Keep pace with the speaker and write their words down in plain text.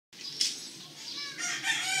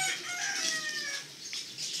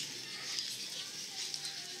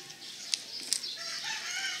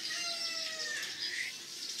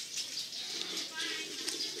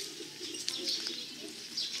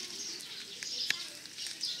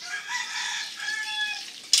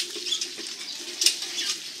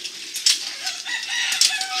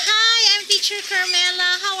teacher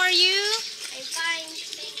Carmela. How are you? I'm fine,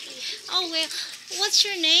 thank you. Oh, well, what's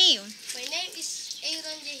your name? My name is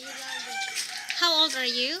Aaron de Hilado. How old are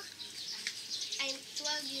you? I'm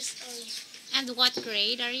 12 years old. And what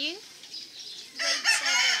grade are you? Grade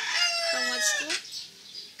 7. From what school?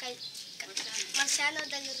 Marciano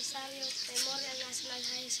del Rosario Memorial National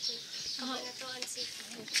High School, Cabanatuan City.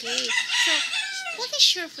 Okay. So, what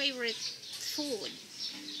is your favorite food?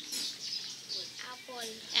 Apple.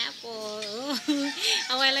 Apple.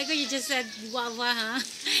 A while ago you just said guava, huh?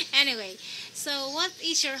 Anyway, so what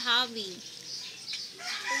is your hobby?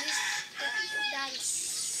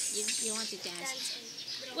 Dance. You want to dance? Dance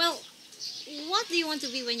and drawing. Well, what do you want to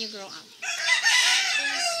be when you grow up?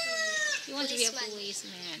 Policeman. You want to be a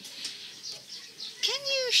policeman. Can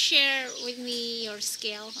you share with me your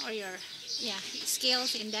skill or your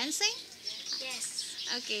skills in dancing? Yes.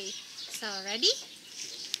 Okay. So ready?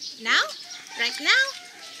 Now? Right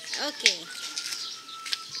now? Okay.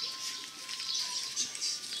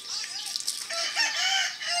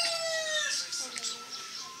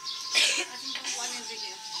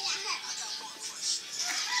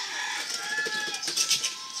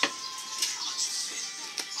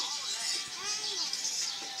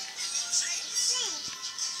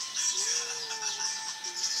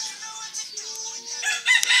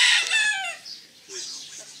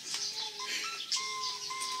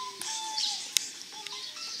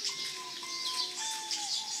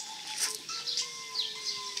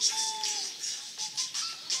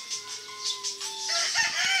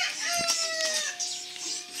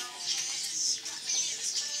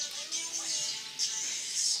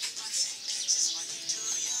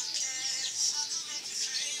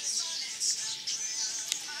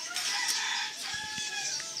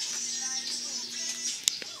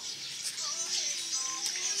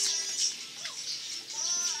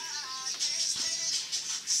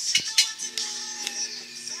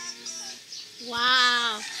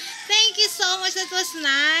 Wow. Thank you so much. That was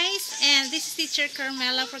nice. And this is teacher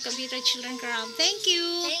Carmela for Computer Children Club. Thank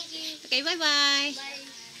you. Thank you. Okay, bye-bye. Bye.